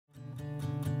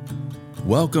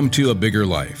Welcome to A Bigger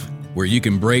Life, where you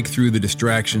can break through the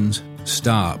distractions,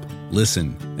 stop,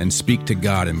 listen, and speak to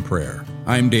God in prayer.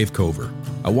 I'm Dave Cover.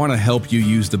 I want to help you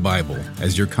use the Bible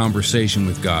as your conversation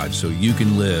with God so you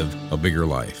can live a bigger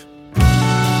life.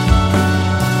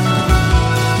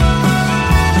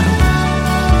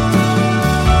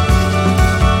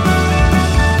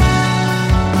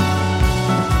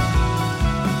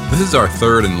 This is our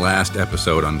third and last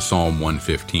episode on Psalm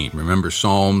 115. Remember,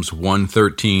 Psalms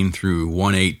 113 through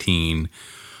 118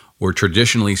 were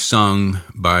traditionally sung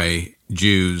by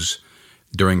Jews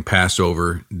during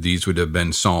Passover. These would have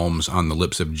been psalms on the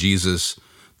lips of Jesus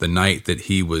the night that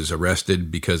he was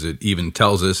arrested, because it even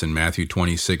tells us in Matthew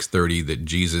 26:30 that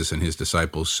Jesus and his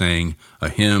disciples sang a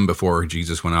hymn before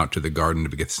Jesus went out to the Garden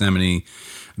of Gethsemane.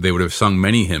 They would have sung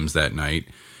many hymns that night,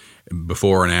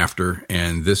 before and after,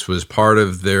 and this was part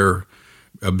of their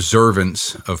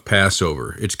observance of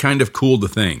Passover. It's kind of cool to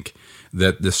think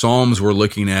that the Psalms we're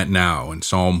looking at now, in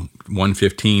Psalm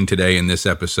 115 today in this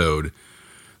episode,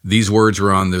 these words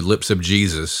were on the lips of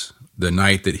Jesus the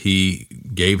night that he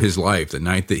gave his life, the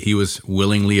night that he was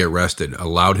willingly arrested,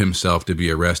 allowed himself to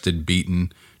be arrested,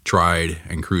 beaten, tried,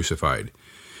 and crucified.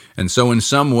 And so in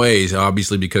some ways,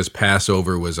 obviously because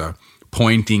Passover was a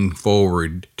pointing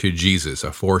forward to Jesus,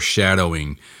 a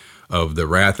foreshadowing of the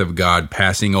wrath of God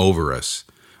passing over us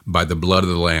by the blood of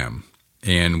the Lamb.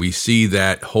 And we see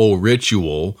that whole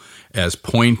ritual as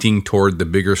pointing toward the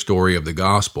bigger story of the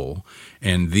gospel.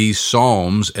 And these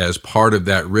psalms, as part of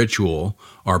that ritual,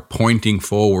 are pointing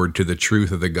forward to the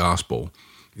truth of the gospel.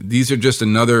 These are just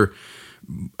another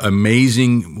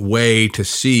amazing way to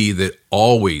see that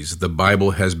always the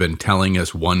Bible has been telling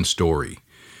us one story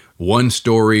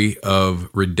of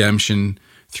redemption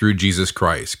through Jesus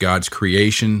Christ, God's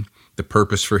creation, the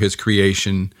purpose for his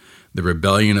creation, the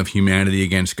rebellion of humanity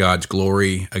against God's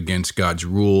glory, against God's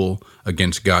rule,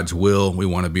 against God's will. We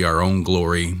want to be our own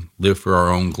glory, live for our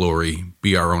own glory,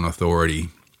 be our own authority.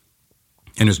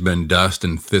 And there's been dust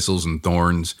and thistles and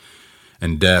thorns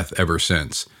and death ever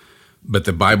since. But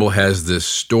the Bible has this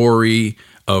story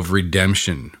of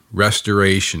redemption,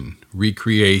 restoration,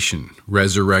 recreation,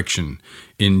 resurrection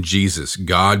in Jesus,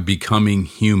 God becoming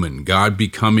human, God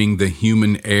becoming the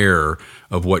human heir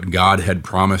of what God had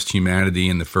promised humanity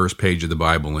in the first page of the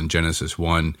Bible in Genesis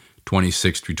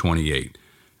 1:26-28,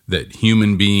 that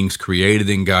human beings created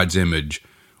in God's image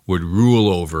would rule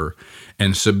over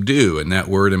and subdue, and that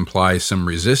word implies some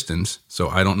resistance, so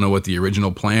I don't know what the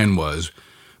original plan was,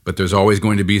 but there's always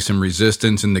going to be some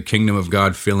resistance in the kingdom of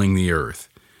God filling the earth.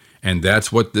 And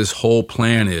that's what this whole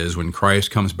plan is. When Christ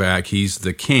comes back, he's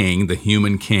the king, the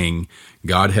human king.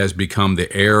 God has become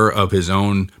the heir of his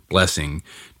own blessing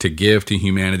to give to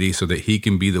humanity so that he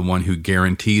can be the one who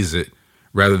guarantees it,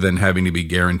 rather than having to be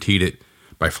guaranteed it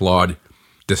by flawed,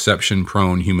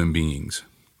 deception-prone human beings.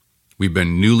 We've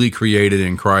been newly created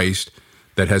in Christ.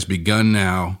 That has begun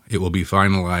now. It will be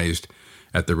finalized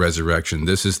at the resurrection.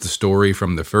 This is the story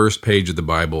from the first page of the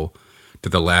Bible to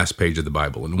the last page of the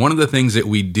Bible. And one of the things that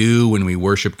we do when we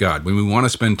worship God, when we want to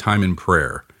spend time in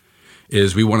prayer,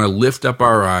 is we want to lift up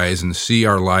our eyes and see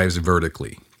our lives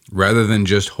vertically, rather than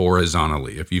just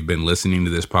horizontally. If you've been listening to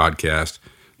this podcast,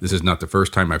 this is not the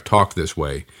first time I've talked this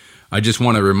way. I just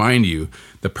want to remind you,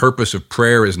 the purpose of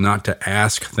prayer is not to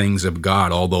ask things of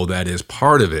God, although that is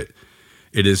part of it.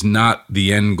 It is not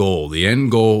the end goal. The end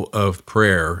goal of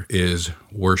prayer is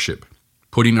worship,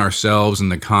 putting ourselves in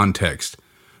the context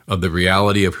of the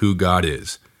reality of who God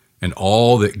is and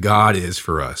all that God is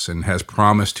for us and has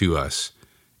promised to us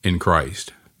in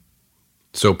Christ.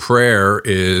 So prayer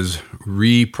is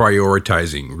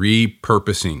reprioritizing,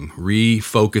 repurposing,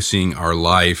 refocusing our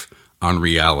life on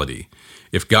reality.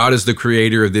 If God is the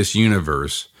creator of this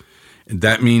universe,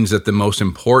 that means that the most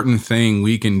important thing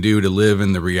we can do to live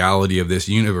in the reality of this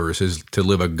universe is to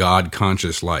live a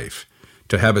God-conscious life,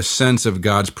 to have a sense of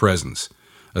God's presence,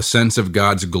 a sense of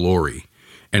God's glory.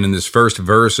 And in this first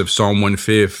verse of Psalm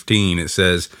 115, it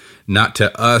says, "Not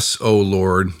to us, O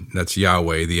Lord," that's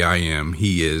Yahweh, the I am,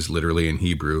 he is, literally in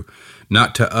Hebrew,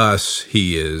 "not to us,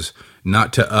 he is,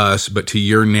 not to us, but to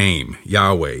your name,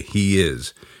 Yahweh, he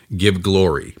is, give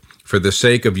glory, for the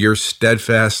sake of your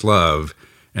steadfast love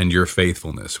and your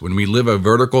faithfulness." When we live a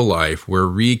vertical life, we're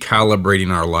recalibrating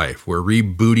our life. We're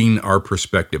rebooting our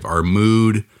perspective, our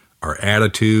mood, our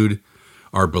attitude,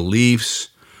 our beliefs,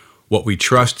 what we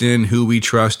trust in, who we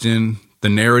trust in, the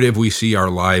narrative we see our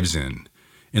lives in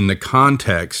the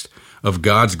context of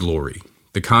God's glory,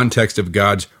 the context of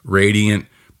God's radiant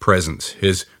presence,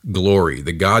 his glory,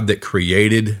 the God that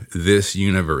created this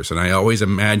universe. And I always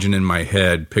imagine in my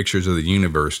head pictures of the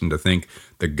universe, and to think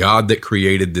the God that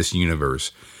created this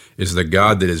universe is the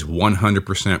God that is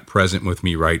 100% present with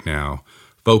me right now,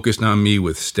 focused on me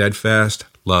with steadfast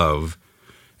love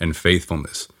and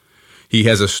faithfulness. He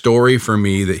has a story for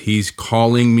me that he's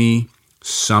calling me,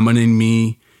 summoning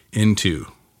me into.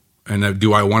 And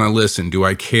do I want to listen? Do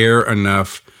I care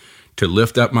enough to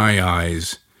lift up my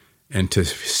eyes and to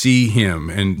see him?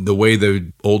 And the way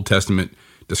the Old Testament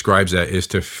describes that is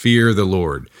to fear the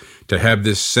Lord, to have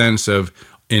this sense of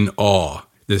in awe,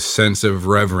 this sense of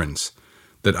reverence,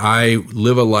 that I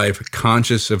live a life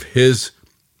conscious of his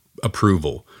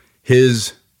approval,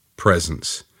 his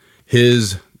presence,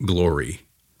 his glory,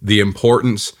 the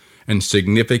importance and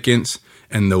significance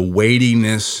and the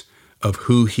weightiness of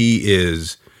who he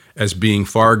is as being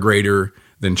far greater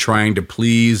than trying to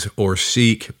please or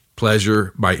seek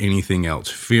pleasure by anything else.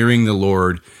 Fearing the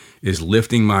Lord is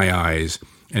lifting my eyes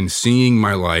and seeing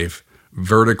my life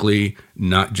vertically,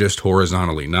 not just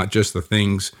horizontally, not just the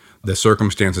things, the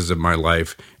circumstances of my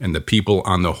life and the people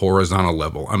on the horizontal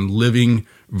level. I'm living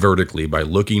vertically by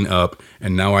looking up,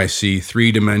 and now I see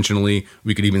three-dimensionally,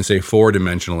 we could even say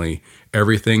four-dimensionally,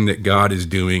 everything that God is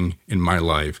doing in my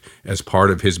life as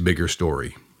part of his bigger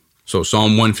story. So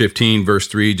Psalm 115, verse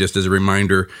 3, just as a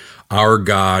reminder, our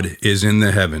God is in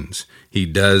the heavens. He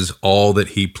does all that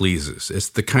he pleases. It's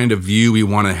the kind of view we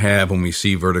want to have when we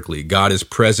see vertically. God is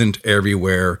present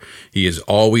everywhere. He is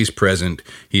always present.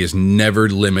 He is never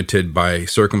limited by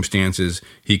circumstances.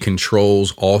 He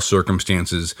controls all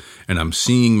circumstances. And I'm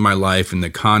seeing my life in the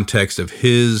context of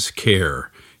his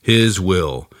care, his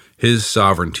will, his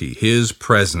sovereignty, his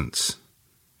presence,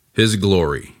 his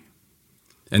glory.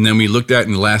 And then we looked at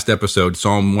in the last episode,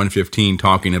 Psalm 115,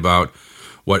 talking about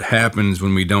what happens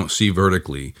when we don't see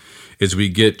vertically is we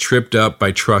get tripped up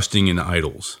by trusting in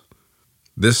idols.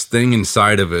 This thing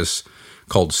inside of us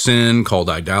called sin, called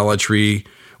idolatry,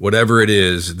 whatever it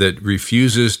is that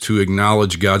refuses to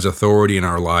acknowledge God's authority in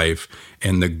our life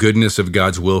and the goodness of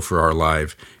God's will for our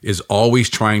life, is always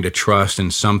trying to trust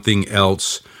in something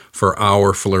else for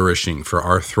our flourishing, for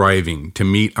our thriving, to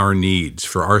meet our needs,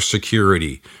 for our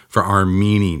security, for our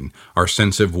meaning, our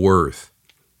sense of worth.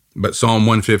 But Psalm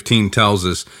 115 tells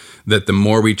us that the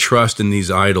more we trust in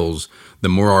these idols, the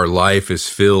more our life is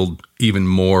filled even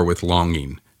more with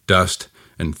longing, dust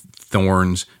and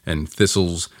thorns and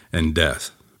thistles and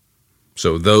death.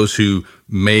 So those who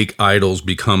make idols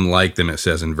become like them, it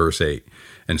says in verse 8.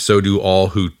 And so do all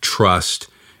who trust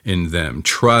in them.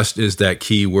 Trust is that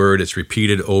key word. It's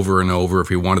repeated over and over. If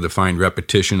we wanted to find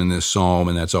repetition in this psalm,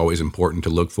 and that's always important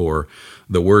to look for,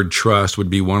 the word trust would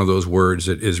be one of those words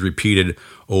that is repeated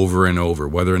over and over.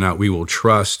 Whether or not we will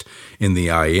trust in the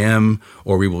I am,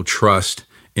 or we will trust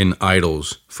in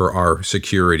idols for our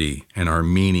security and our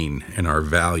meaning and our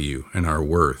value and our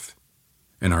worth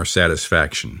and our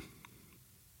satisfaction.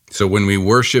 So when we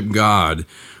worship God,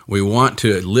 we want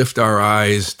to lift our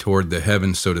eyes toward the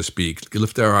heavens, so to speak,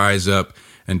 lift our eyes up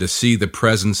and to see the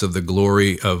presence of the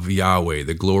glory of Yahweh,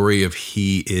 the glory of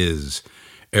He is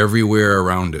everywhere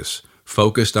around us,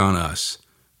 focused on us,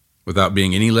 without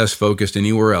being any less focused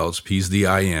anywhere else. He's the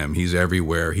I am. He's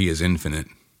everywhere. He is infinite.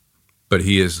 But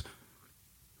He is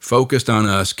focused on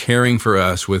us, caring for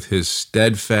us with His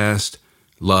steadfast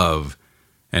love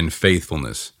and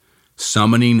faithfulness,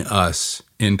 summoning us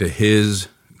into His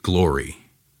glory,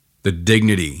 the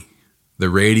dignity, the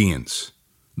radiance,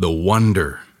 the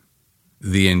wonder,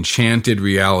 the enchanted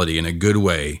reality in a good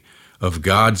way of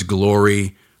God's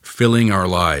glory filling our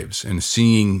lives and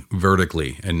seeing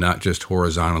vertically and not just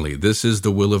horizontally. This is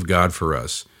the will of God for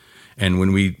us. And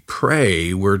when we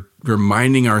pray, we're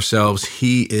reminding ourselves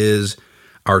He is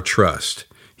our trust.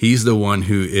 He's the one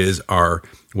who is our,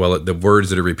 well, the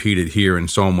words that are repeated here in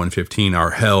Psalm 115,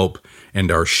 our help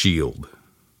and our shield.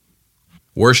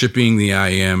 Worshiping the I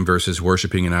am versus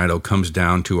worshiping an idol comes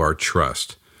down to our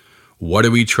trust. What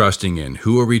are we trusting in?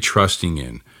 Who are we trusting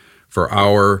in for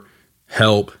our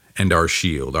help and our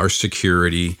shield, our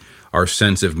security, our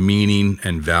sense of meaning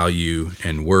and value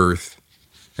and worth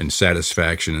and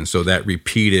satisfaction? And so that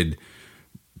repeated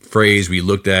phrase we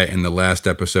looked at in the last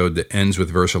episode that ends with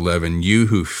verse 11, you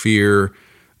who fear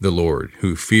the Lord,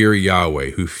 who fear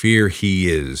Yahweh, who fear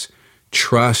He is,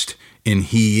 trust in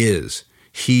He is.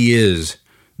 He is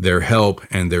their help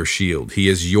and their shield. He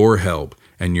is your help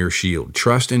and your shield.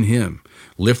 Trust in Him.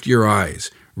 Lift your eyes.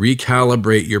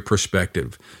 Recalibrate your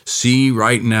perspective. See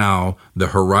right now the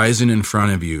horizon in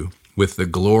front of you with the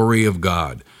glory of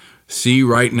God. See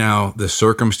right now the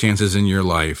circumstances in your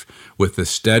life with the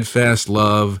steadfast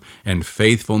love and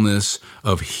faithfulness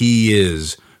of He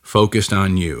is focused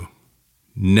on you,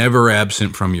 never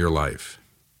absent from your life.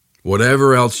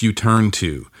 Whatever else you turn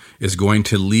to is going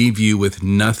to leave you with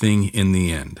nothing in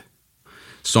the end.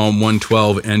 Psalm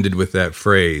 112 ended with that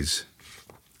phrase,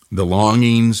 the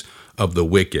longings of the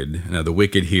wicked. Now, the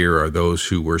wicked here are those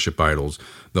who worship idols.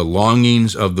 The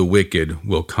longings of the wicked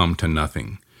will come to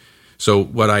nothing. So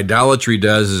what idolatry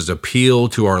does is appeal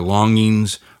to our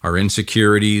longings, our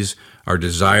insecurities, our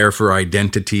desire for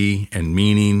identity and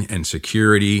meaning and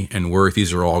security and worth.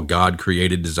 These are all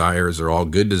God-created desires. They're all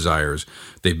good desires.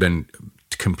 They've been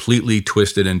completely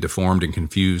twisted and deformed and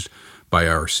confused by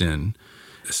our sin.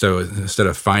 So instead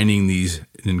of finding these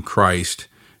in Christ,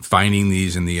 finding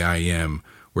these in the I Am,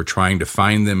 we're trying to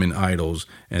find them in idols.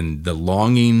 And the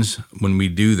longings, when we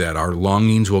do that, our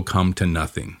longings will come to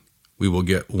nothing. We will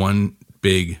get one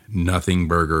big nothing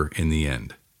burger in the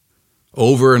end.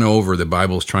 Over and over, the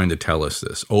Bible's trying to tell us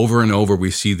this. Over and over, we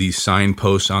see these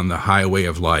signposts on the highway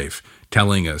of life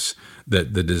telling us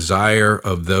that the desire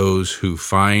of those who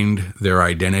find their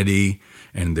identity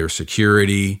and their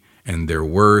security and their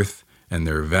worth and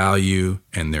their value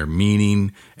and their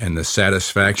meaning and the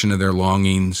satisfaction of their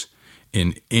longings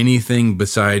in anything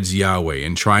besides Yahweh,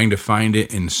 and trying to find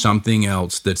it in something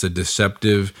else that's a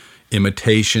deceptive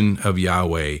imitation of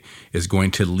Yahweh, is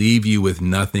going to leave you with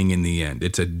nothing in the end.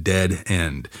 It's a dead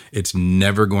end. It's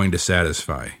never going to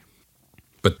satisfy.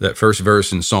 But that first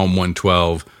verse in Psalm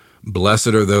 112, blessed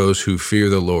are those who fear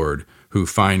the Lord, who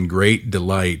find great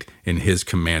delight in his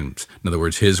commandments. In other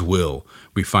words, his will.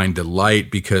 We find delight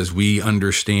because we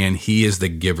understand he is the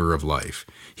giver of life.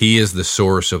 He is the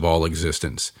source of all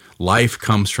existence. Life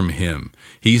comes from him.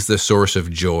 He's the source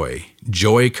of joy.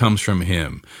 Joy comes from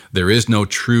him. There is no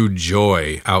true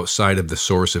joy outside of the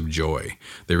source of joy.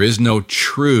 There is no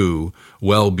true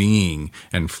well-being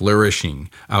and flourishing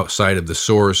outside of the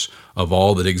source of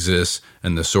all that exists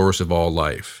and the source of all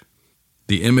life.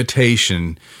 The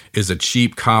imitation is a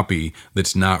cheap copy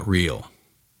that's not real.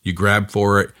 You grab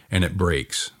for it and it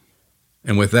breaks.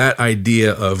 And with that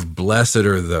idea of blessed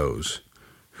are those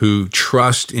who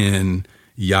trust in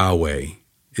Yahweh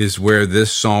is where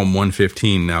this Psalm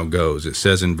 115 now goes. It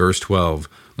says in verse 12,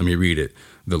 let me read it.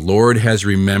 The Lord has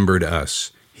remembered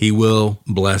us. He will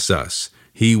bless us.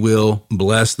 He will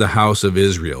bless the house of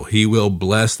Israel. He will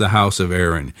bless the house of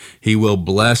Aaron. He will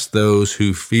bless those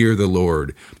who fear the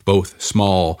Lord, both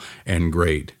small and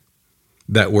great.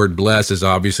 That word bless is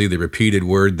obviously the repeated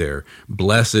word there.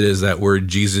 Blessed is that word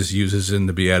Jesus uses in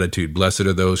the Beatitude. Blessed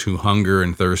are those who hunger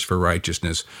and thirst for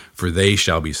righteousness, for they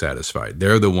shall be satisfied.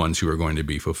 They're the ones who are going to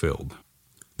be fulfilled.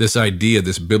 This idea,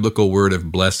 this biblical word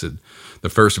of blessed, the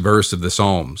first verse of the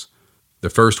Psalms, the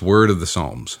first word of the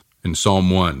Psalms in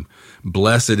Psalm 1,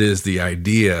 blessed is the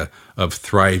idea of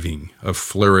thriving, of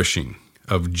flourishing,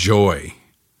 of joy,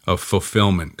 of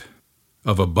fulfillment,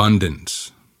 of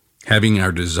abundance, having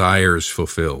our desires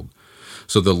fulfilled.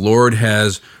 So the Lord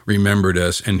has remembered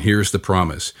us, and here's the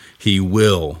promise. He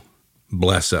will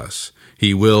bless us.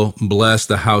 He will bless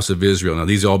the house of Israel. Now,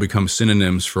 these all become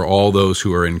synonyms for all those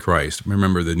who are in Christ.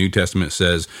 Remember, the New Testament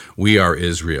says, we are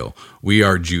Israel. We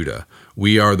are Judah.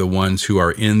 We are the ones who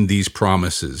are in these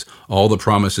promises. All the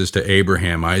promises to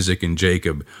Abraham, Isaac, and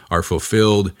Jacob are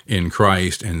fulfilled in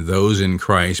Christ, and those in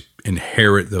Christ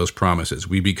inherit those promises.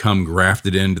 We become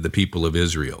grafted into the people of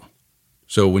Israel.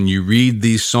 So when you read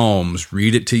these Psalms,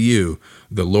 read it to you.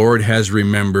 The Lord has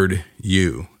remembered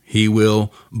you. He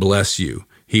will bless you.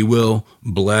 He will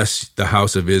bless the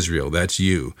house of Israel. That's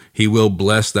you. He will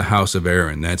bless the house of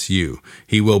Aaron. That's you.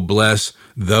 He will bless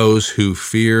those who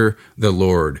fear the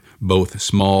Lord, both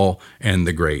small and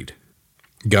the great.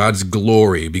 God's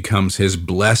glory becomes his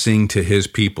blessing to his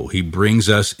people. He brings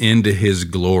us into his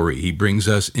glory. He brings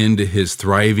us into his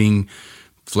thriving,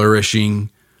 flourishing,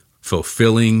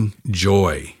 fulfilling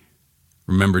joy.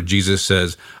 Remember, Jesus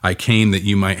says, I came that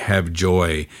you might have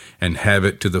joy and have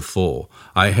it to the full.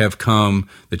 I have come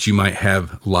that you might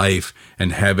have life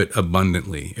and have it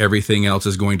abundantly. Everything else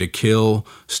is going to kill,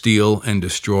 steal, and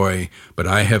destroy, but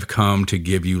I have come to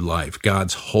give you life.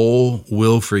 God's whole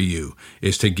will for you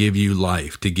is to give you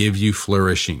life, to give you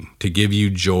flourishing, to give you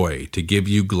joy, to give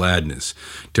you gladness,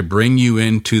 to bring you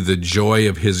into the joy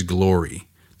of his glory,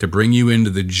 to bring you into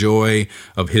the joy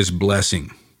of his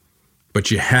blessing. But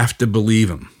you have to believe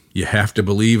him. You have to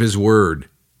believe his word,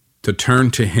 to turn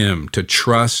to him, to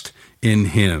trust in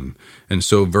him. And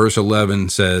so verse 11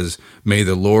 says, may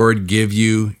the Lord give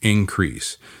you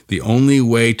increase. The only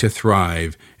way to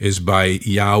thrive is by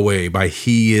Yahweh, by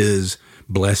he is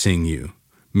blessing you.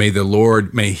 May the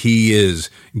Lord, may he is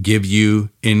give you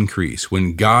increase.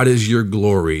 When God is your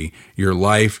glory, your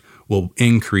life will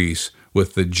increase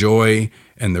with the joy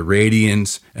and the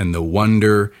radiance and the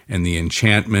wonder and the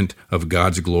enchantment of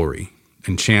God's glory.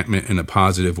 Enchantment in a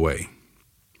positive way.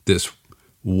 This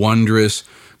wondrous,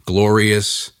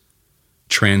 glorious,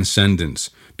 transcendence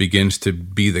begins to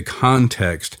be the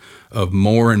context of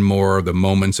more and more of the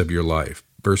moments of your life.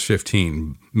 Verse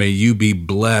 15, may you be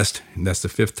blessed. And that's the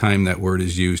fifth time that word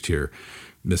is used here.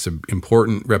 This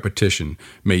important repetition.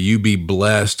 May you be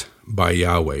blessed by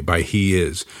Yahweh, by He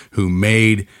is, who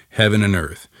made heaven and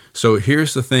earth. So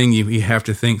here's the thing you have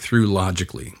to think through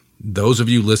logically. Those of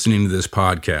you listening to this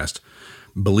podcast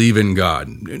believe in God.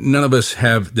 None of us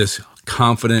have this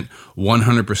confident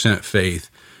 100% faith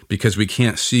because we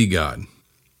can't see God.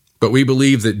 But we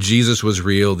believe that Jesus was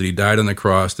real, that He died on the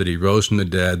cross, that He rose from the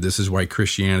dead. This is why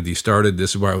Christianity started.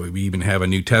 This is why we even have a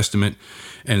New Testament.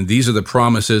 And these are the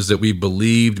promises that we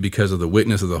believed because of the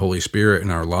witness of the Holy Spirit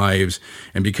in our lives,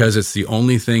 and because it's the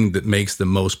only thing that makes the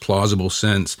most plausible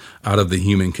sense out of the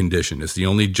human condition. It's the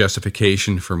only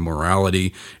justification for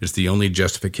morality. It's the only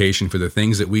justification for the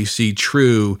things that we see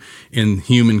true in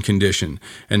human condition.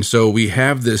 And so we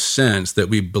have this sense that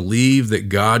we believe that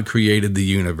God created the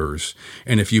universe.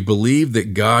 And if you believe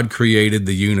that God created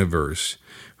the universe,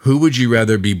 who would you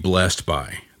rather be blessed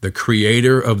by? The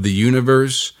creator of the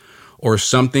universe, or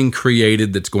something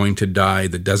created that's going to die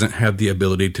that doesn't have the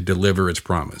ability to deliver its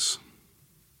promise?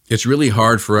 It's really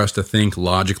hard for us to think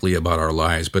logically about our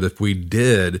lives, but if we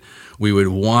did, we would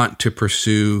want to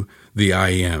pursue the I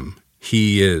am.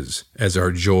 He is, as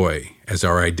our joy, as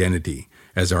our identity,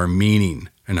 as our meaning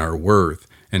and our worth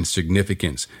and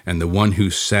significance, and the one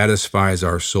who satisfies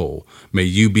our soul. May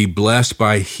you be blessed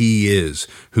by He is,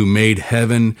 who made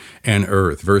heaven and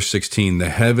earth. Verse 16, the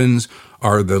heavens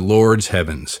are the Lord's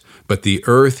heavens, but the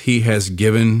earth He has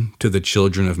given to the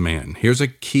children of man. Here's a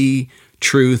key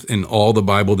truth in all the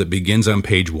Bible that begins on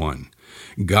page 1.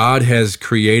 God has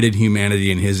created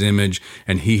humanity in His image,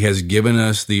 and He has given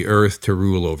us the earth to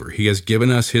rule over. He has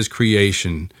given us His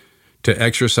creation to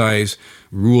exercise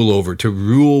rule over, to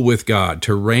rule with God,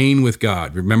 to reign with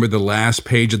God. Remember, the last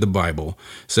page of the Bible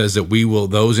says that we will,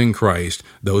 those in Christ,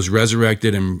 those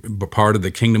resurrected and part of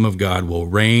the kingdom of God, will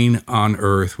reign on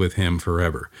earth with Him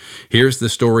forever. Here's the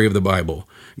story of the Bible.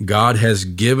 God has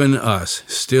given us,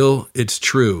 still it's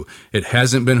true, it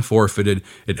hasn't been forfeited,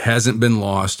 it hasn't been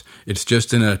lost, it's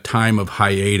just in a time of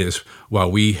hiatus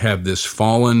while we have this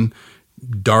fallen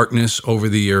darkness over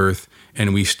the earth,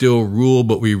 and we still rule,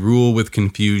 but we rule with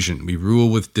confusion. We rule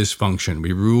with dysfunction.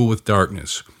 We rule with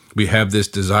darkness. We have this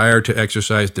desire to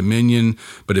exercise dominion,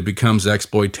 but it becomes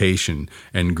exploitation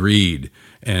and greed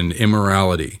and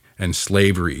immorality and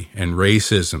slavery and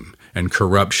racism and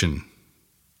corruption.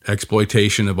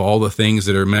 Exploitation of all the things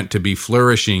that are meant to be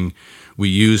flourishing, we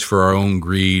use for our own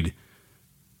greed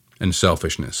and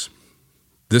selfishness.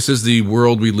 This is the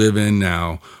world we live in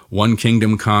now. One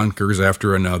kingdom conquers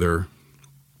after another.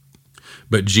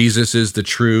 But Jesus is the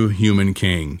true human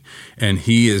king, and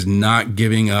He is not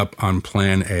giving up on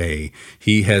plan A.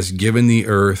 He has given the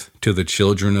earth to the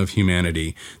children of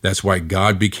humanity. That's why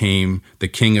God became the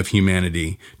king of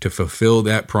humanity, to fulfill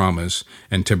that promise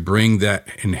and to bring that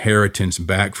inheritance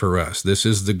back for us. This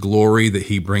is the glory that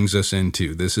He brings us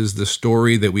into. This is the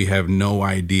story that we have no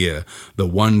idea, the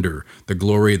wonder, the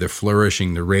glory, the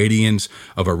flourishing, the radiance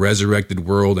of a resurrected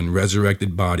world and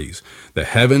resurrected bodies. The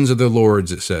heavens are the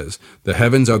Lord's, it says. The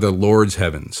heavens are the Lord's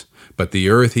heavens, but the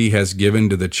earth He has given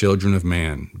to the children of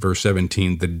man. Verse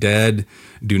 17, the dead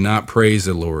do not praise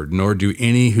the Lord, nor do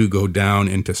any who go down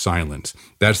into silence.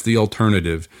 That's the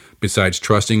alternative, besides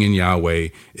trusting in Yahweh,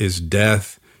 is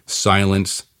death,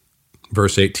 silence.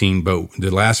 Verse 18, but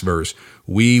the last verse,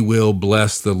 we will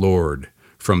bless the Lord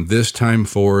from this time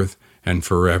forth and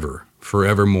forever,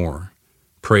 forevermore.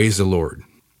 Praise the Lord.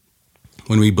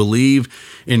 When we believe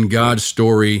in God's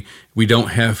story, we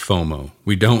don't have FOMO.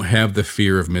 We don't have the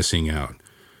fear of missing out.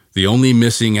 The only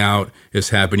missing out is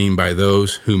happening by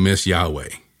those who miss Yahweh.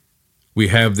 We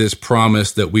have this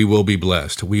promise that we will be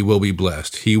blessed. We will be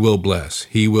blessed. He will bless.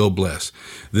 He will bless.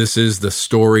 This is the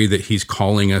story that He's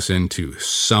calling us into,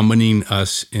 summoning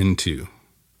us into.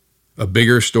 A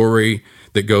bigger story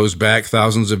that goes back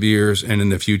thousands of years and in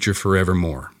the future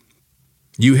forevermore.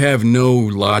 You have no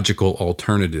logical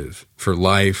alternative for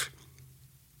life,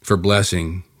 for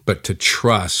blessing, but to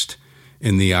trust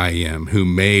in the I Am, who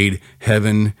made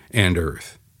heaven and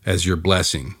earth as your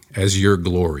blessing, as your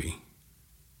glory.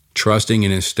 Trusting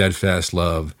in His steadfast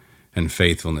love and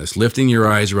faithfulness. Lifting your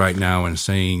eyes right now and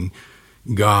saying,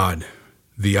 God,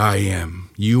 the I Am,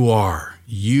 you are,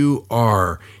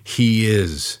 He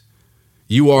is.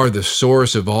 You are the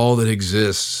source of all that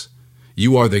exists.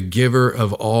 You are the giver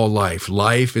of all life.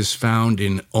 Life is found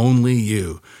in only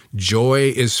You. Joy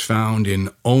is found in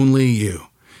only You.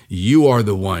 You are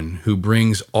the one who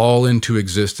brings all into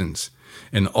existence,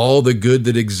 and all the good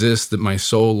that exists that my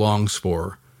soul longs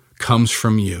for comes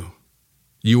from You.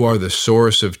 You are the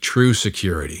source of true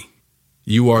security.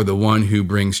 You are the one who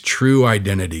brings true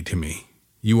identity to me.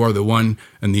 You are the one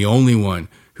and the only one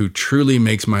who truly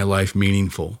makes my life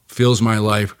meaningful, fills my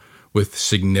life with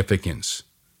significance.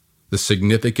 The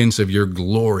significance of your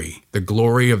glory, the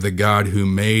glory of the God who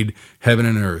made heaven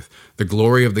and earth, the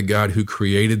glory of the God who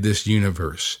created this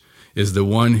universe, is the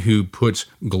one who puts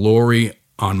glory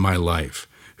on my life,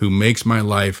 who makes my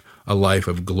life a life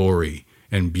of glory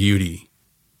and beauty.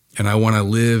 And I want to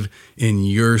live in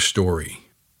your story.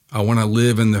 I want to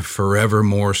live in the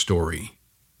forevermore story,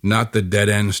 not the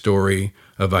dead-end story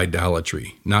of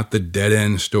idolatry, not the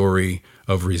dead-end story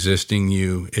of resisting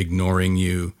you, ignoring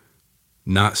you,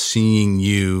 not seeing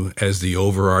you as the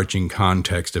overarching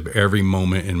context of every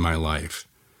moment in my life.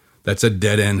 That's a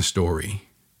dead-end story.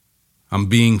 I'm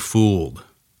being fooled.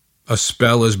 A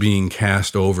spell is being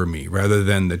cast over me rather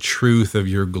than the truth of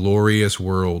your glorious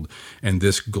world and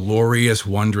this glorious,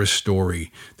 wondrous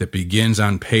story that begins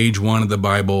on page 1 of the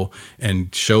Bible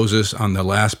and shows us on the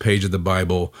last page of the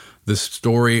Bible the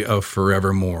story of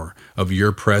forevermore, of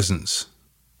your presence,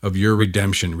 of your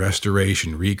redemption,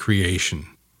 restoration, recreation,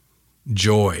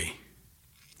 joy,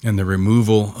 and the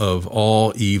removal of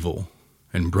all evil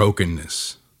and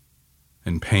brokenness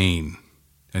and pain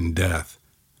and death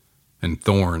and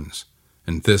thorns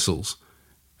and thistles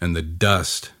and the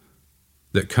dust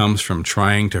that comes from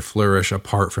trying to flourish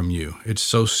apart from you. It's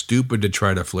so stupid to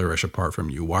try to flourish apart from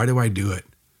you. Why do I do it?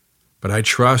 But I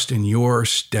trust in your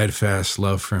steadfast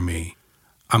love for me.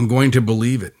 I'm going to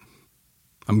believe it.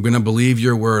 I'm going to believe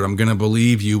your word. I'm going to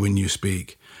believe you when you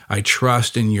speak. I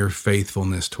trust in your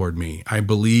faithfulness toward me. I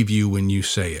believe you when you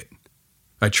say it.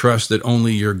 I trust that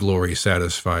only your glory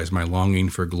satisfies my longing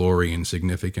for glory and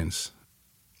significance.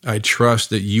 I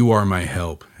trust that you are my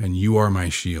help and you are my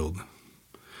shield.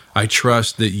 I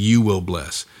trust that you will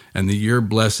bless and that your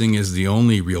blessing is the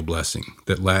only real blessing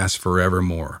that lasts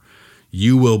forevermore.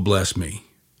 You will bless me.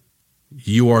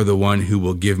 You are the one who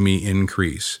will give me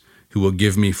increase, who will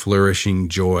give me flourishing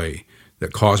joy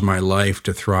that cause my life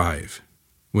to thrive.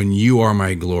 When you are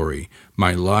my glory,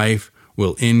 my life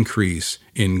will increase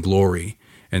in glory.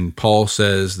 And Paul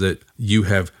says that you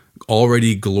have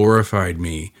already glorified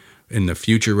me in the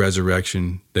future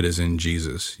resurrection that is in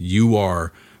Jesus. You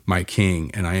are my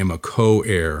King, and I am a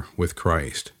co-heir with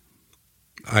Christ.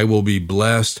 I will be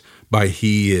blessed by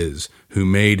He is, who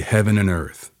made heaven and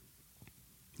earth.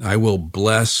 I will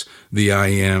bless the I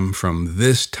Am from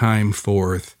this time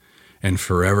forth and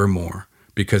forevermore,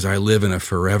 because I live in a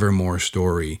forevermore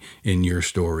story in your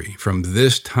story. From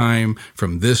this time,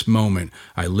 from this moment,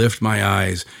 I lift my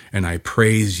eyes and I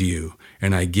praise you.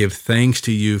 And I give thanks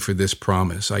to you for this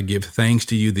promise. I give thanks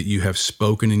to you that you have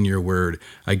spoken in your word.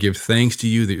 I give thanks to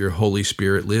you that your Holy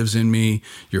Spirit lives in me.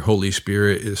 Your Holy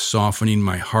Spirit is softening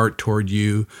my heart toward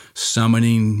you,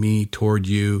 summoning me toward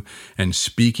you, and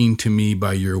speaking to me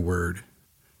by your word,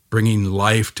 bringing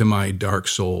life to my dark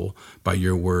soul by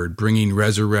your word, bringing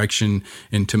resurrection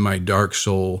into my dark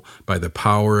soul by the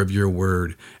power of your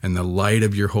word and the light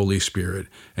of your Holy Spirit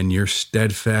and your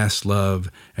steadfast love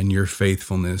and your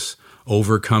faithfulness,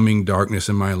 overcoming darkness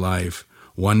in my life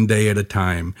one day at a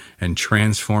time and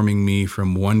transforming me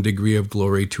from one degree of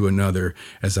glory to another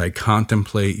as I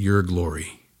contemplate your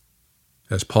glory.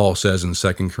 As Paul says in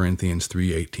 2 Corinthians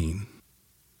 3:18,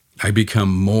 I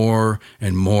become more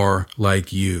and more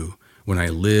like you when I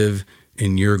live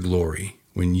in your glory,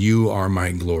 when you are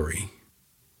my glory,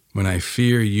 when I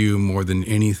fear you more than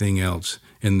anything else,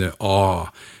 in the awe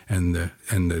and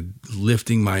the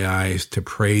lifting my eyes to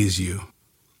praise you,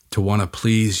 to want to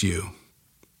please you,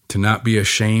 to not be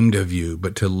ashamed of you,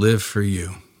 but to live for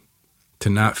you, to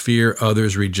not fear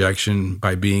others' rejection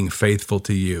by being faithful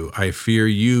to you. I fear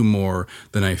you more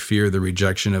than I fear the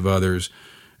rejection of others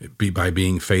by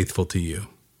being faithful to you.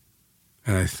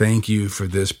 And I thank you for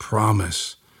this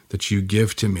promise that you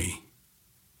give to me.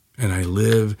 And I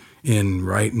live in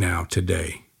right now,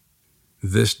 today,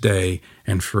 this day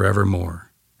and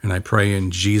forevermore. And I pray in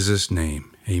Jesus'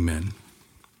 name, amen.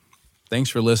 Thanks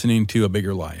for listening to A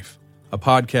Bigger Life, a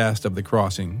podcast of The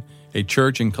Crossing, a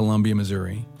church in Columbia,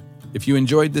 Missouri. If you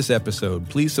enjoyed this episode,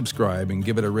 please subscribe and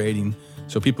give it a rating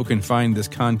so people can find this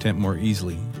content more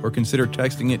easily, or consider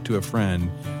texting it to a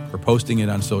friend or posting it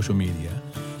on social media.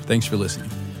 Thanks for listening.